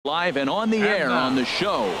Live and on the air on the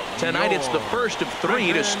show. Tonight it's the first of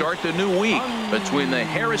three to start the new week between the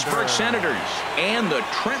Harrisburg Senators and the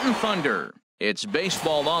Trenton Thunder. It's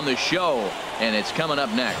baseball on the show, and it's coming up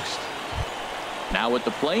next. Now at the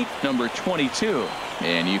plate, number 22.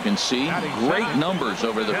 And you can see great numbers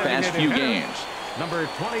over the past few games. Number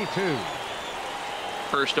 22.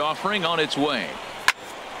 First offering on its way.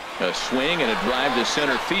 A swing and a drive to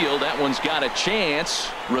center field. That one's got a chance.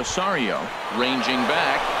 Rosario ranging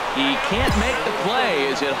back. He can't make the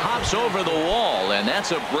play as it hops over the wall, and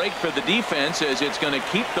that's a break for the defense as it's going to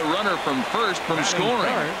keep the runner from first from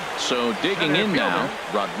scoring. So digging in now,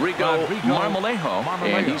 Rodrigo Marmolejo,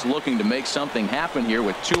 and he's looking to make something happen here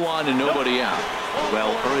with 2 on and nobody out.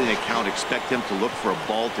 Well, early in the count, expect him to look for a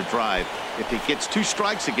ball to drive. If he gets 2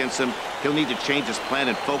 strikes against him, he'll need to change his plan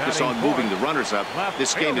and focus on moving the runners up.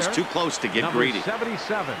 This game is too close to get greedy.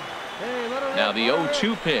 77. Now the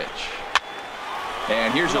 0-2 pitch.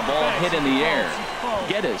 And here's a ball hit in the air.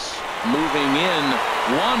 Geddes moving in.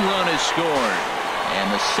 1 run is scored.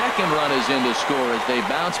 And the second run is in to score as they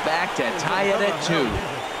bounce back to tie it at 2.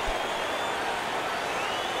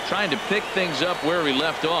 Trying to pick things up where we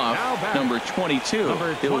left off. Number 22.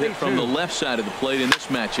 He'll hit from the left side of the plate in this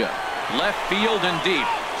matchup. Left field and deep.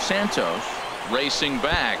 Santos racing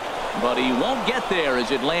back, but he won't get there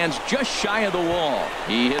as it lands just shy of the wall.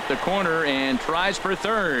 He hit the corner and tries for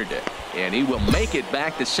third, and he will make it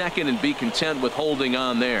back to second and be content with holding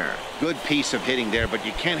on there. Good piece of hitting there, but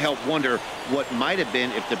you can't help wonder what might have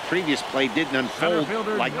been if the previous play didn't unfold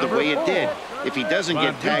like the way it did. If he doesn't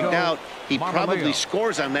get tagged out, he probably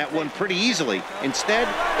scores on that one pretty easily. Instead,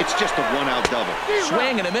 it's just a 1-out double.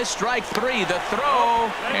 Swing and a miss, strike 3. The throw,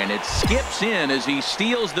 and it skips in as he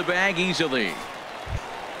steals the bag easily.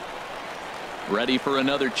 Ready for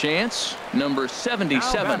another chance? Number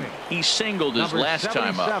 77. He singled his last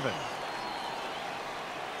time up.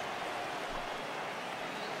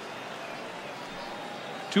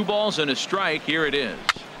 2 balls and a strike. Here it is.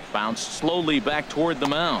 Bounced slowly back toward the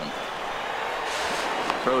mound.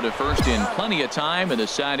 Throw to first in plenty of time, and the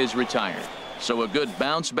side is retired. So a good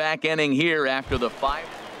bounce back inning here after the 5.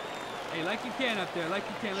 Hey, like you can up there, like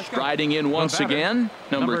you can. Let's go. Striding in once again,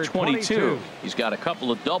 number 22. He's got a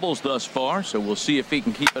couple of doubles thus far, so we'll see if he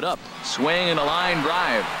can keep it up. Swing and a line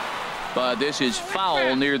drive, but this is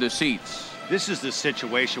foul near the seats. This is the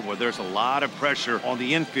situation where there's a lot of pressure on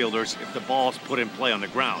the infielders if the ball's put in play on the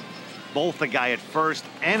ground. Both the guy at first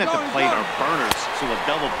and at the plate are burners, so a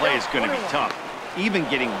double play is going to be tough. Even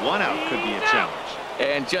getting 1 out could be a challenge.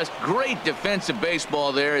 And just great defensive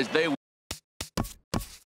baseball there as they.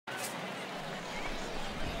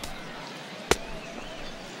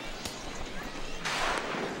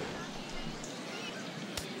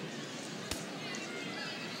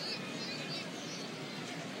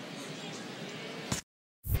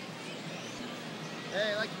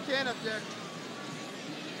 Hey, like you can up there.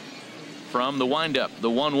 From the windup, the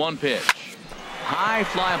 1-1 pitch. High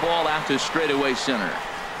fly ball out to straightaway center.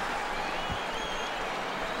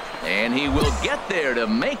 And he will get there to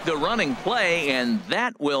make the running play, and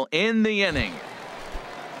that will end the inning.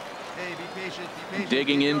 Hey, be patient, be patient.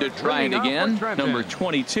 Digging in to try it again, number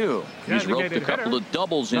 22. He's roped a couple of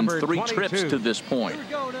doubles in 3 trips to this point. Here we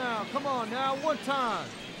go now. Come on now, one time.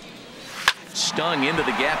 Stung into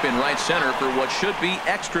the gap in right center for what should be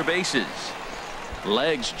extra bases.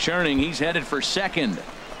 Legs churning. He's headed for second.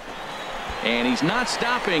 And he's not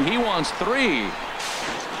stopping. He wants 3.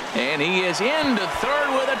 And he is into third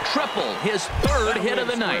with a triple. His 3rd hit of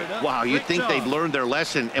the night. Wow, you'd think they'd learned their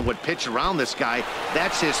lesson and would pitch around this guy.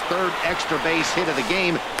 That's his 3rd extra base hit of the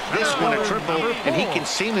game. This one a triple, and he can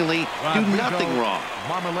seemingly do nothing wrong.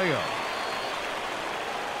 Marmolejo.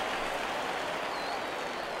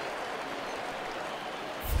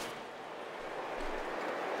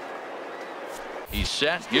 He's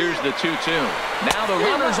set. Here's the 2-2. Now the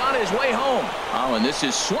runner's on his way home. Oh, and this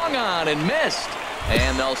is swung on and missed.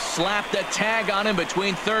 And they'll slap the tag on him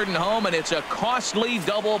between third and home, and it's a costly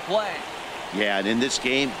double play. Yeah, and in this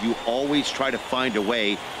game, you always try to find a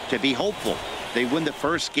way to be hopeful. They win the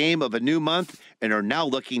first game of a new month and are now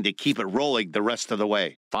looking to keep it rolling the rest of the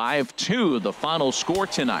way. 5-2, the final score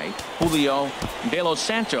tonight. Julio De Los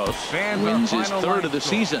Santos wins his 3rd of the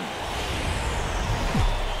season.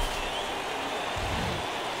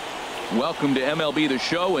 Welcome to MLB The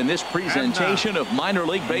Show in this presentation of minor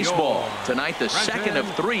league baseball. Tonight, the 2nd of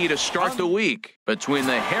 3 to start the week between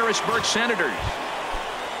the Harrisburg Senators.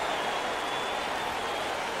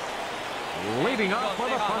 Leading up for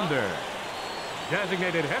the Thunder.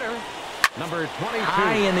 Designated hitter, number 22.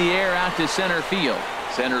 High in the air out to center field.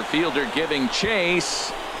 Center fielder giving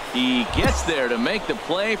chase. He gets there to make the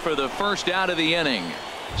play for the first out of the inning.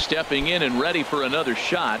 Stepping in and ready for another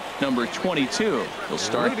shot, number 22. They'll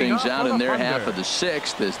start things out in their half of the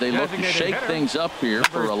sixth as they look to shake things up here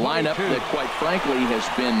for a lineup that, quite frankly, has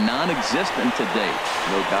been non-existent to date.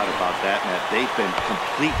 No doubt about that, Matt. They've been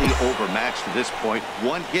completely overmatched to this point.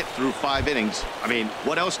 One hit through 5 innings. I mean,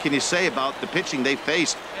 what else can you say about the pitching they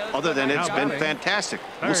faced other than it's been fantastic?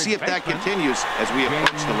 We'll see if that continues as we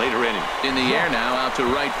approach the later inning. In the air now, out to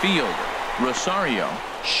right field. Rosario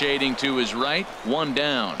shading to his right, 1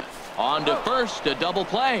 down. On to first, a double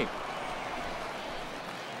play.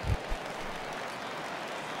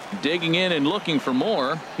 Digging in and looking for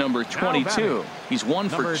more, number 22. He's 1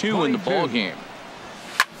 for 2 in the ball game.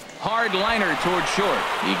 Hard liner toward short.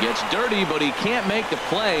 He gets dirty, but he can't make the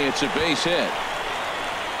play. It's a base hit.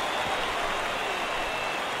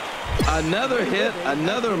 Another hit,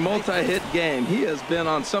 another multi-hit game. He has been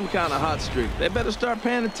on some kind of hot streak. They better start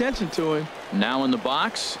paying attention to him. Now in the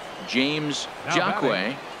box, James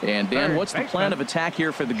Jacque. And Dan, what's the plan of attack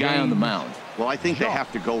here for the guy on the mound? Well, I think they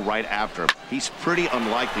have to go right after him. He's pretty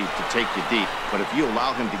unlikely to take you deep, but if you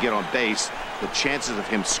allow him to get on base, the chances of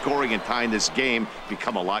him scoring and tying this game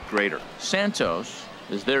become a lot greater. Santos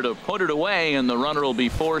is there to put it away, and the runner will be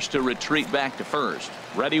forced to retreat back to first.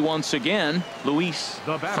 Ready once again, Luis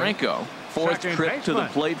Franco. 4th trip to the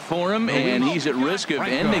plate for him, and he's at risk of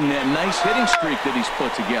ending that nice hitting streak that he's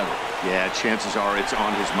put together. Yeah, chances are it's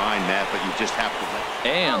on his mind, Matt, but you just have to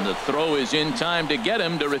let. And the throw is in time to get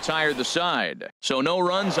him to retire the side. So no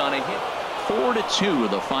runs on a hit. 4-2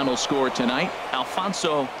 the final score tonight.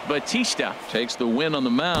 Alfonso Batista takes the win on the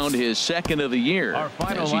mound, his 2nd of the year,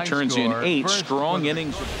 as he turns in 8 strong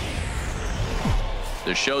innings.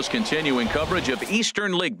 The show's continuing coverage of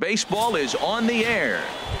Eastern League Baseball is on the air.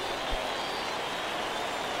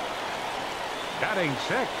 Batting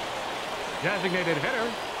 6th, designated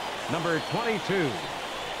hitter, number 22.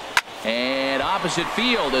 And opposite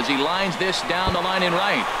field as he lines this down the line in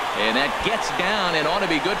right. And that gets down and ought to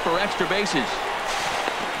be good for extra bases.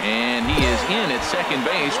 And he is in at second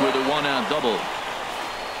base with a 1-out double.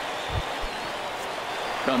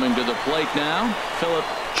 Coming to the plate now, Philip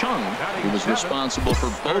Chung, who was responsible for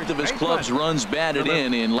both of his club's runs batted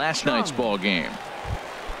in last night's ball game.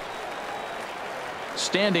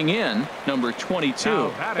 Standing in, number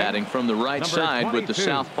 22, batting from the right side with the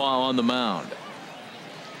southpaw on the mound.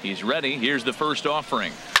 He's ready. Here's the first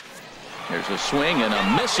offering. There's a swing and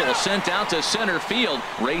a missile sent out to center field.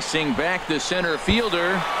 Racing back the center fielder,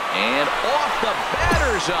 and off the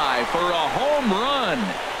batter's eye for a home run.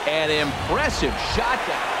 An impressive shot.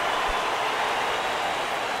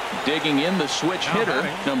 Digging in the switch hitter,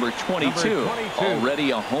 number 22. Already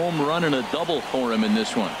a home run and a double for him in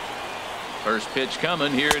this one. First pitch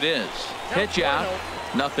coming. Here it is. Pitch out.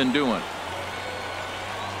 Nothing doing.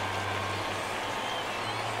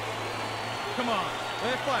 Come on,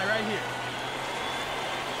 let it fly right here.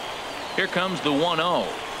 Here comes the 1-0.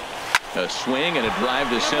 A swing and a drive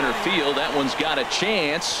to center field. That one's got a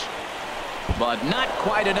chance, but not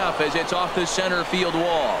quite enough as it's off the center field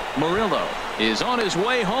wall. Murillo is on his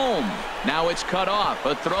way home. Now it's cut off.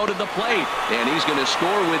 A throw to the plate, and he's going to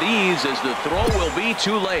score with ease as the throw will be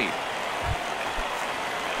too late.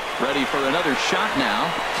 Ready for another shot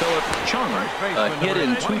now. Philip Chung, a hit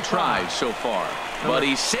in 2 tries so far. But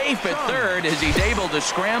he's safe at third as he's able to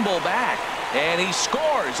scramble back. And he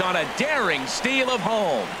scores on a daring steal of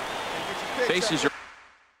home. Bases are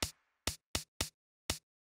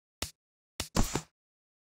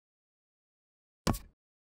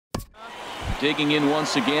digging in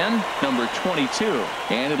once again, number 22.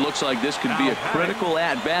 And it looks like this could be a critical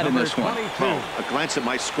at-bat in this one. Oh, a glance at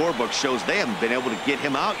my scorebook shows they haven't been able to get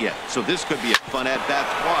him out yet. So this could be a fun at-bat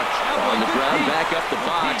to watch. On the ground, back up the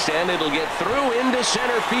box, and it'll get through into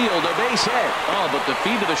center field. A base hit. Oh, but the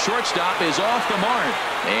feed to the shortstop is off the mark.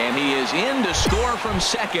 And he is in to score from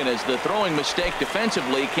second as the throwing mistake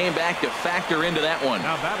defensively came back to factor into that one.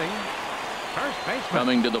 Now batting, first baseman.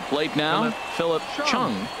 Coming to the plate now, Philip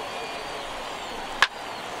Chung.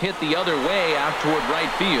 Hit the other way out toward right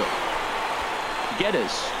field.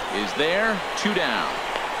 Geddes is there, 2 down.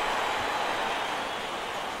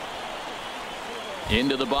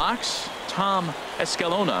 Into the box, Tom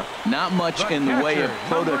Escalona. Not much in the way of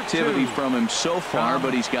productivity from him so far,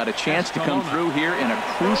 but he's got a chance to come through here in a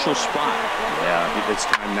crucial spot. Yeah, it's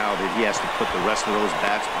time now that he has to put the rest of those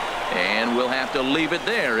bats on. And we'll have to leave it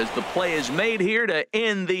there as the play is made here to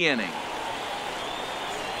end the inning.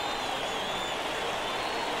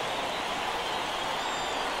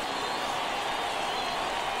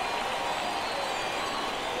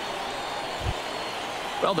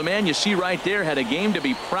 Well, the man you see right there had a game to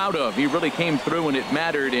be proud of. He really came through when it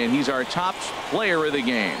mattered, and he's our top player of the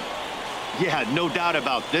game. Yeah, no doubt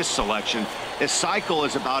about this selection. A cycle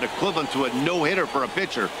is about equivalent to a no-hitter for a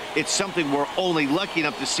pitcher. It's something we're only lucky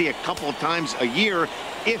enough to see a couple of times a year,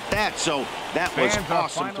 if that. So that was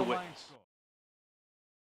awesome to witness.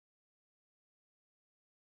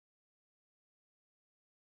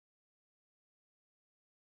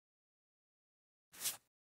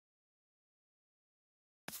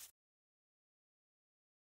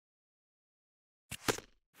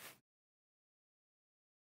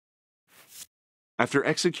 After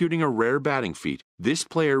executing a rare batting feat, this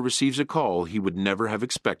player receives a call he would never have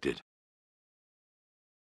expected.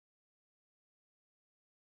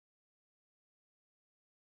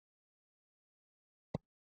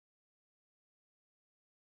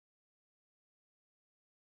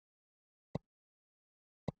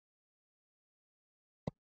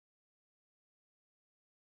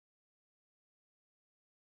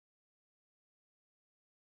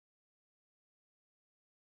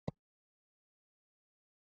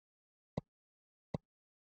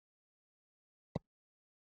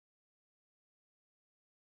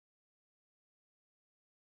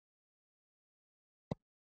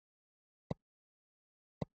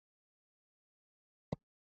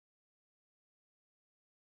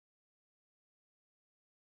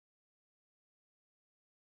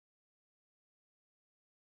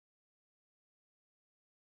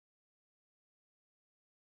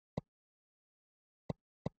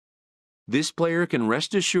 This player can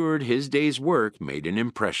rest assured his day's work made an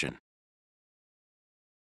impression.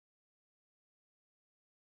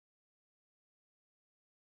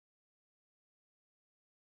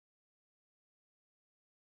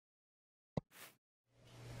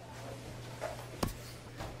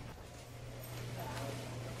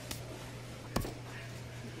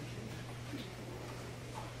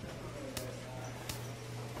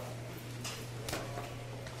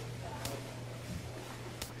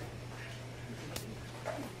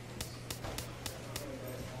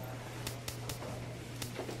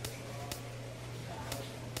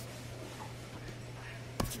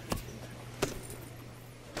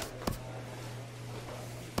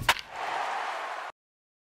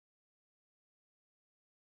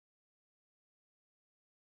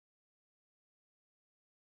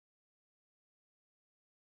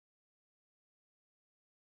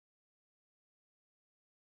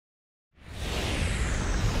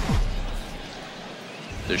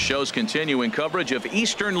 The show's continuing coverage of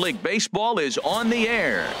Eastern League Baseball is on the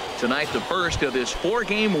air. Tonight, the first of this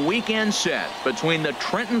 4-game weekend set between the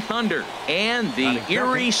Trenton Thunder and the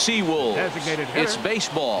Erie Seawolves. It's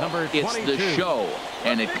baseball, it's the show,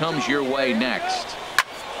 and it comes your way next.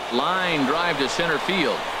 Line drive to center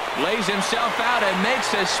field. Lays himself out and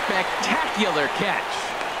makes a spectacular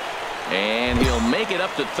catch. And he'll make it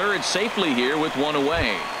up to third safely here with one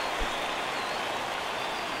away.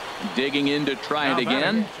 Digging in to try it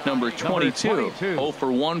again, number 22. 0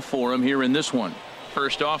 for 1 for him here in this one.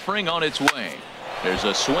 First offering on its way. There's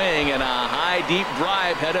a swing and a high deep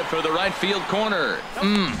drive headed for the right field corner.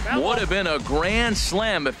 Would have been a grand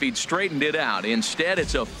slam if he'd straightened it out. Instead,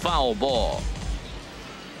 it's a foul ball.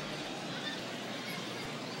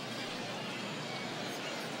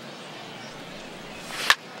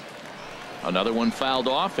 Another one fouled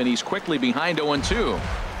off, and he's quickly behind 0-2.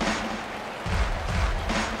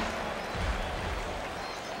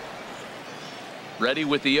 Ready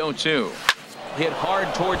with the 0-2. Hit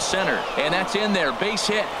hard towards center, and that's in there. Base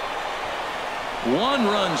hit. 1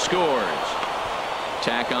 run scores.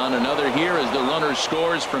 Tack on another here as the runner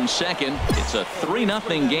scores from second. It's a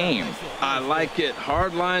 3-0 game. I like it.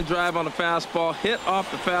 Hard line drive on the fastball, hit off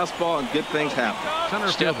the fastball, and good things happen.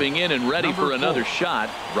 Stepping in and ready for another shot,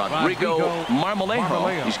 Rodrigo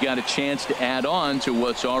Marmolejo. He's got a chance to add on to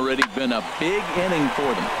what's already been a big inning for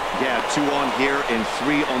them. Yeah, 2 on here and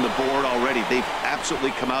 3 on the board already. They've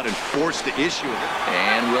absolutely come out and forced the issue.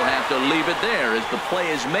 And we'll have to leave it there as the play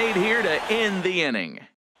is made here to end the inning.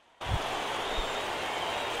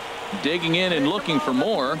 Digging in and looking for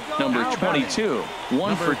more, number 22.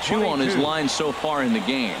 1 for 2 on his line so far in the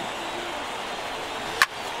game.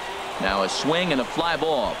 Now a swing and a fly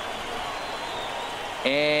ball.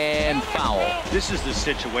 And foul. This is the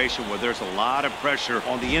situation where there's a lot of pressure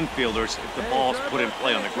on the infielders if the ball's put in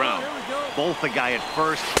play on the ground. Both the guy at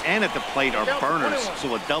first and at the plate are burners,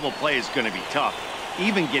 so a double play is going to be tough.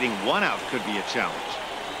 Even getting 1 out could be a challenge.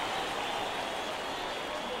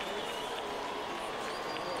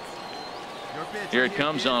 Here it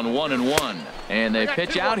comes on 1-1, and they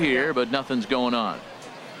pitch out here, but nothing's going on.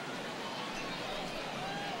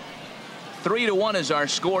 3-1 is our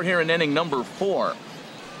score here in inning number 4.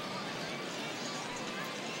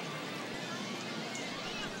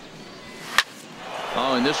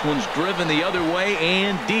 Oh, and this one's driven the other way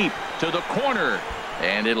and deep to the corner.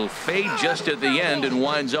 And it'll fade just at the end and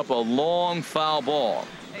winds up a long foul ball.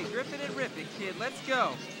 Hey, grip it and rip it, kid. Let's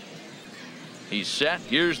go. He's set.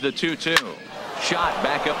 Here's the 2-2. Shot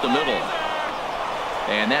back up the middle.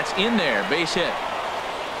 And that's in there. Base hit.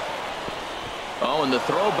 Oh, and the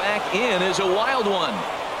throw back in is a wild one.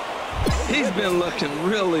 He's been looking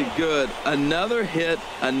really good. Another hit,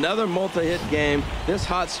 another multi-hit game. This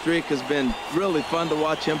hot streak has been really fun to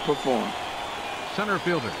watch him perform. Center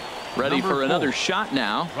fielder. Ready for #4. another shot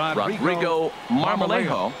now. Rodrigo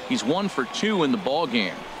Marmolejo. He's 1 for 2 in the ball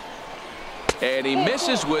game. And he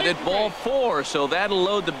misses with it, ball 4, so that'll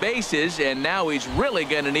load the bases, and now he's really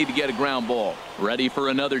going to need to get a ground ball. Ready for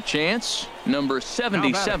another chance? Number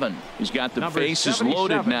 77. He's got the bases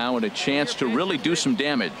loaded now and a chance to really do some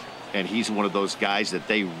damage. And he's one of those guys that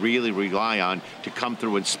they really rely on to come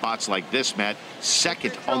through in spots like this, Matt.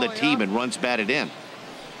 Second on the team and runs batted in.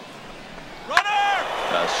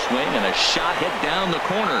 A swing and a shot hit down the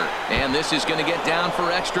corner. And this is going to get down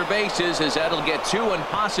for extra bases as that'll get 2 and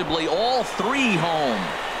possibly all 3 home.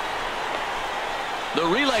 The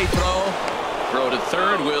relay throw to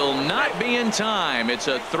third will not be in time. It's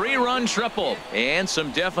a 3-run triple. And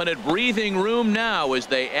some definite breathing room now as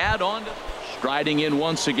they add on to... Striding in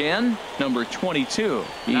once again, number 22.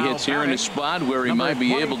 He hits here in a spot where he might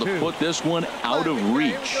be able to put this one out of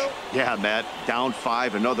reach. Yeah, Matt, down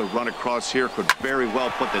 5, another run across here could very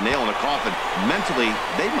well put the nail in the coffin. Mentally,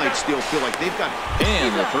 they might still feel like they've got...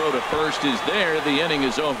 And the throw to first is there. The inning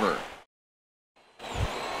is over.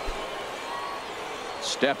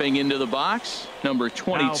 Stepping into the box, number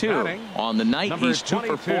 22. On the night, he's 2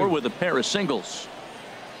 for 4 with a pair of singles.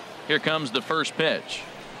 Here comes the first pitch.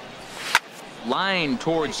 Line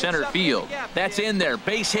towards center field. That's in there.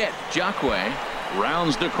 Base hit. Jacque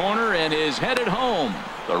rounds the corner and is headed home.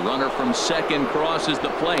 The runner from second crosses the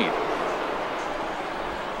plate.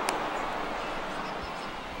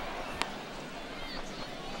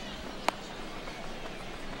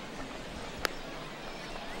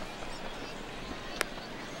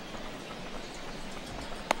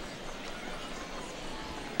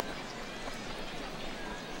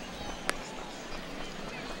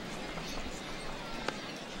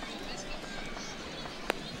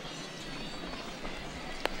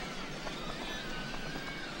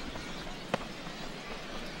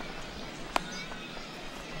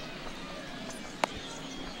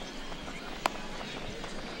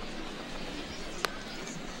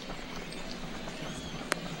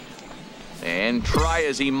 And try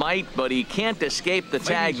as he might, but he can't escape the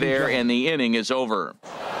tag there, and the inning is over.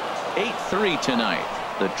 8-3 tonight.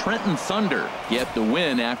 The Trenton Thunder get the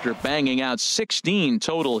win after banging out 16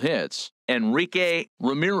 total hits. Enrique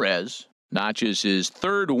Ramirez notches his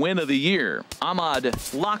 3rd win of the year. Ahmad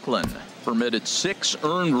Lachlan permitted 6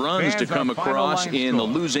 earned runs to come across in the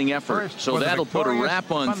losing effort. So that'll put a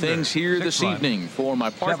wrap on things here this evening. For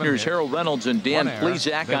my partners Harold Reynolds and Dan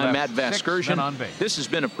Plezak, I'm Matt Vasgersian. This has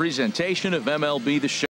been a presentation of MLB The Show.